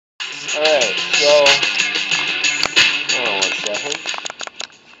Alright, so, hold on 1 second.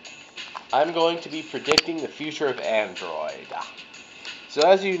 I'm going to be predicting the future of Android. So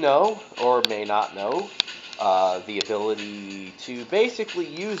as you know, or may not know, the ability to basically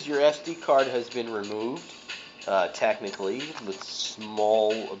use your SD card has been removed, technically, with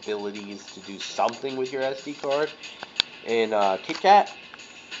small abilities to do something with your SD card in KitKat.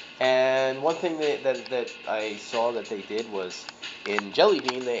 And one thing that I saw that they did was in Jelly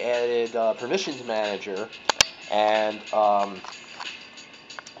Bean they added Permissions Manager, and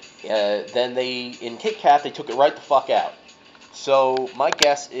then in KitKat they took it right the fuck out. So my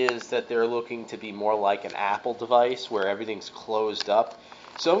guess is that they're looking to be more like an Apple device where everything's closed up.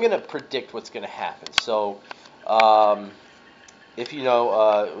 So I'm going to predict what's going to happen. So if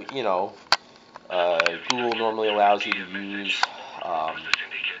Google normally allows you to use.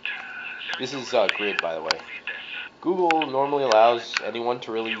 This is Grid, by the way. Google normally allows anyone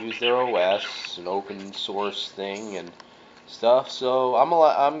to really use their OS, an open source thing and stuff. So I'm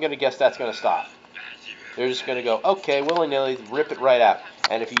going to guess that's going to stop. They're just going to go, okay, willy-nilly, rip it right out.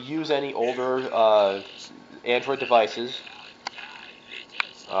 And if you use any older Android devices,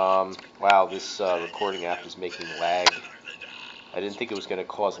 wow, this recording app is making lag. I didn't think it was going to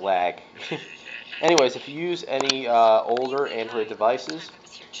cause lag. Anyways, if you use any older Android devices,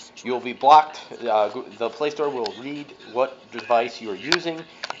 you'll be blocked. The Play Store will read what device you are using.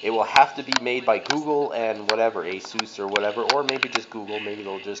 It will have to be made by Google and whatever, Asus or whatever, or maybe just Google. Maybe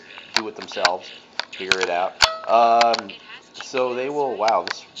they'll just do it themselves, figure it out. So they will, wow,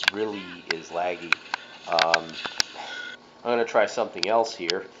 this really is laggy. I'm going to try something else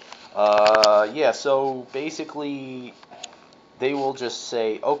here. Yeah, so basically they will just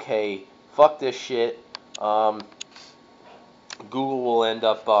say, okay, fuck this shit. Google will end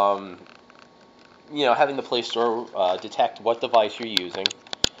up, having the Play Store detect what device you're using.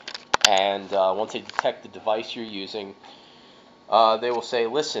 And once they detect the device you're using, they will say,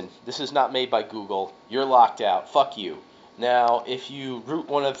 listen, this is not made by Google. You're locked out. Fuck you. Now, if you root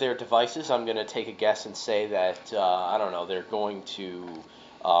one of their devices, I'm going to take a guess and say that, I don't know, they're going to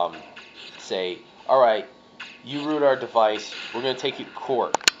say, all right, you root our device, we're going to take you to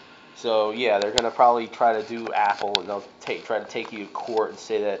court. So, yeah, they're going to probably try to do Apple, and they'll try to take you to court and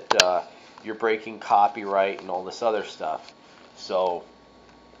say that you're breaking copyright and all this other stuff. So,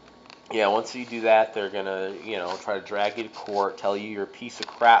 yeah, once you do that, they're going to, try to drag you to court, tell you you're a piece of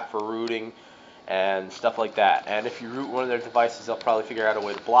crap for rooting, and stuff like that. And if you root one of their devices, they'll probably figure out a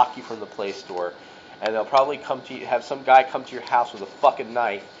way to block you from the Play Store. And they'll probably have some guy come to your house with a fucking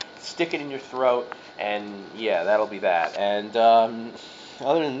knife, stick it in your throat, and yeah, that'll be that. And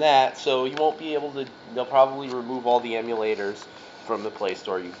other than that, so you won't be able to, they'll probably remove all the emulators from the Play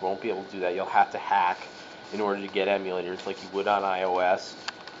Store. You won't be able to do that. You'll have to hack in order to get emulators like you would on iOS.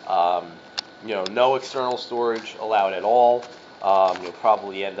 No external storage allowed at all. You'll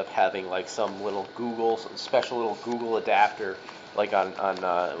probably end up having like some special little Google adapter, like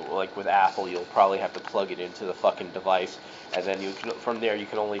like with Apple. You'll probably have to plug it into the fucking device, and then from there you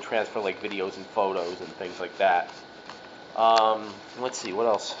can only transfer like videos and photos and things like that. Let's see, what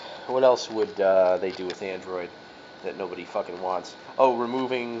else? What else would they do with Android that nobody fucking wants? Oh,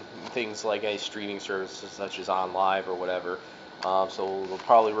 removing things like a streaming services such as OnLive or whatever. So we'll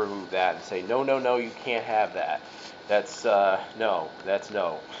probably remove that and say, no, no, no, you can't have that. That's, no, that's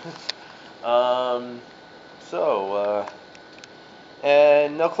no. um,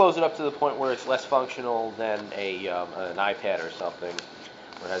 and they'll close it up to the point where it's less functional than an iPad or something,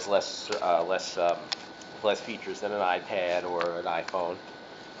 where it has less features than an iPad or an iPhone.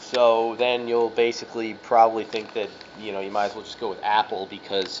 So then you'll basically probably think that, you might as well just go with Apple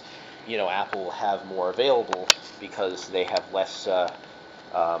because, Apple will have more available because they have less, so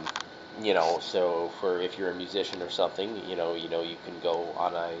for if you're a musician or something, you can go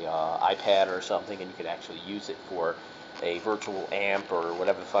on a iPad or something and you can actually use it for a virtual amp or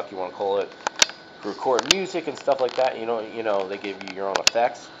whatever the fuck you want to call it, to record music and stuff like that. They give you your own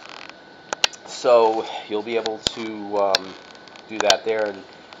effects. So you'll be able to do that there, and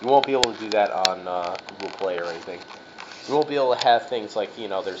you won't be able to do that on Google Play or anything. You won't be able to have things like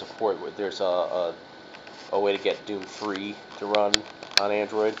there's a way to get Doom 3 to run on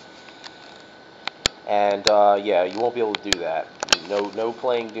Android, and yeah, you won't be able to do that. No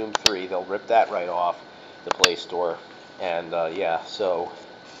playing Doom 3. They'll rip that right off the Play Store, and yeah, so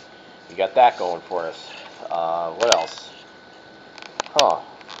we got that going for us. What else? Huh.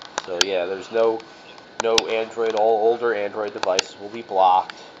 So yeah, there's no Android. All older Android devices will be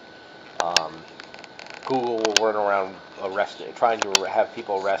blocked. Google will run around trying to have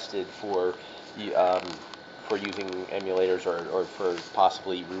people arrested for for using emulators or for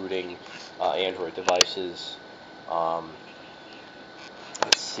possibly rooting Android devices.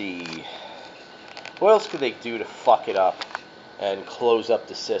 Let's see. What else could they do to fuck it up and close up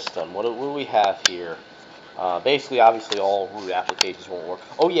the system? What do we have here? Basically, obviously, all root applications won't work.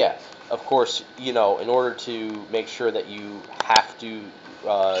 Oh yeah, of course, in order to make sure that you have to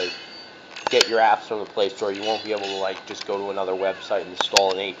get your apps from the Play Store, you won't be able to just go to another website and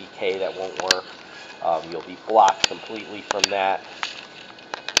install an APK. That won't work. You'll be blocked completely from that.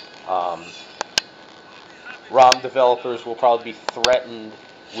 ROM developers will probably be threatened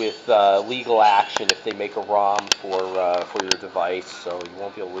with legal action if they make a ROM for your device, so you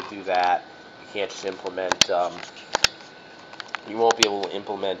won't be able to do that. You can't just implement. You won't be able to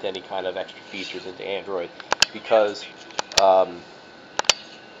implement any kind of extra features into Android because I'm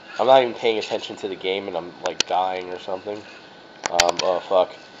not even paying attention to the game and I'm dying or something. Oh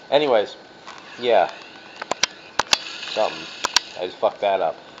fuck. Anyways, yeah, something. I just fucked that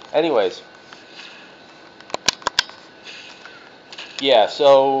up. Anyways. Yeah,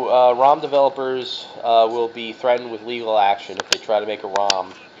 so ROM developers will be threatened with legal action if they try to make a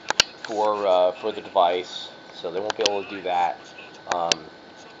ROM for the device, so they won't be able to do that.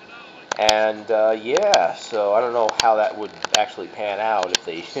 Yeah, so I don't know how that would actually pan out if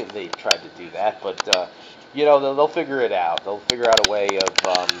they they tried to do that, but they'll figure it out. They'll figure out a way of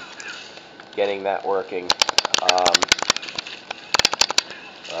getting that working.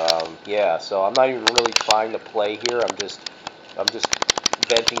 Yeah, so I'm not even really trying to play here. I'm just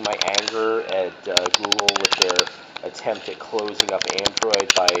venting my anger at Google with their attempt at closing up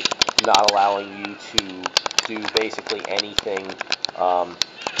Android by not allowing you to do basically anything.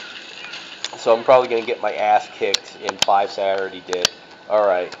 So I'm probably going to get my ass kicked in 5 I already did.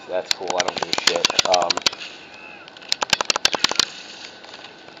 Alright, that's cool. I don't give a shit.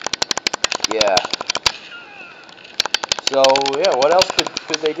 Yeah. So, yeah, what else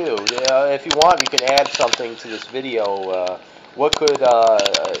could they do? If you want, you can add something to this video. What could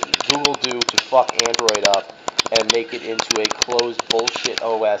Google do to fuck Android up and make it into a closed bullshit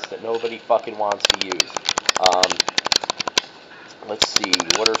OS that nobody fucking wants to use? Let's see,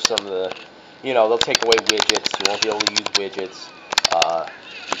 what are some of the... they'll take away widgets. You won't be able to use widgets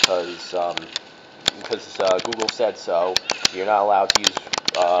because Google said so. You're not allowed to use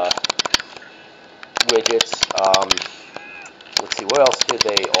widgets. Let's see, what else did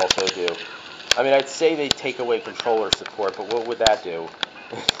they also do? I mean, I'd say they take away controller support, but what would that do?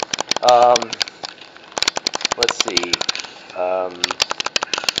 Let's see. I'm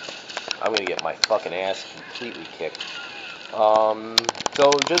gonna get my fucking ass completely kicked.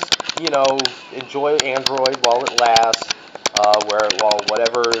 So just, enjoy Android while it lasts, while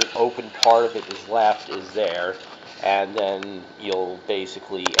whatever open part of it is left is there, and then you'll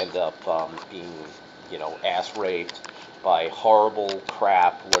basically end up being, ass raped by horrible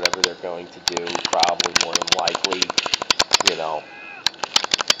crap, whatever they're going to do, probably more than likely,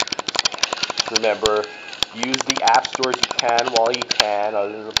 Remember, use the app stores you can while you can,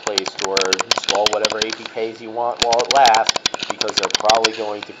 other than the Play Store. Install whatever APKs you want while it lasts, because they're probably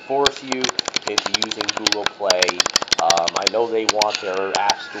going to force you into using Google Play. I know they want their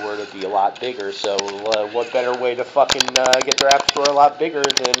app store to be a lot bigger, so what better way to fucking get their app store a lot bigger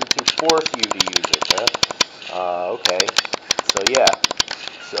than to force you to use it, huh? Okay. So yeah.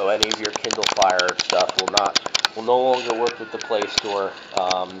 So any of your Kindle Fire stuff will no longer work with the Play Store.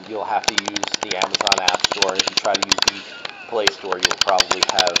 You'll have to use the Amazon App Store, and if you try to use the Play Store, you'll probably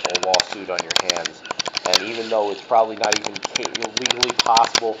have a lawsuit on your hands. And even though it's probably not even legally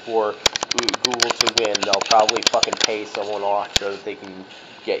possible for Google to win, they'll probably fucking pay someone off so that they can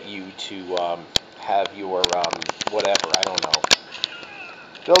get you to have your whatever. I don't know.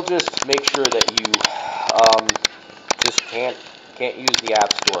 They'll just make sure that you just can't use the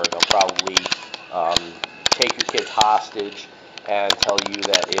App Store. They'll probably take your kids hostage and tell you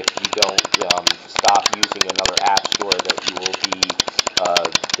that if you don't stop using another App Store, that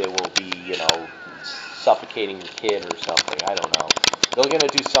they will be, suffocating your kid or something. I don't know. They're gonna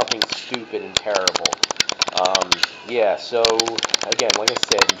do something stupid and terrible. Yeah. So again, like I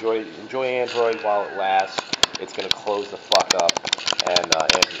said, enjoy Android while it lasts. It's gonna close the fuck up, and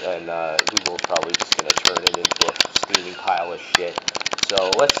Google's probably just gonna turn it into a steaming pile of shit.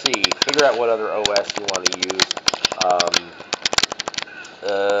 So let's see. Figure out what other OS you want to use.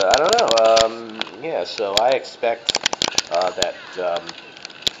 I don't know. Yeah. So I expect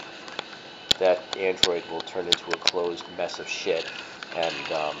that Android will turn into a closed mess of shit, and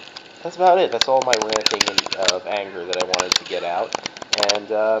that's about it. That's all my ranting of anger that I wanted to get out, and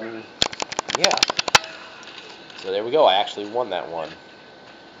yeah. So there we go. I actually won that one.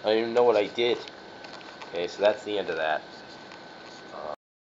 I don't even know what I did. Okay, so that's the end of that.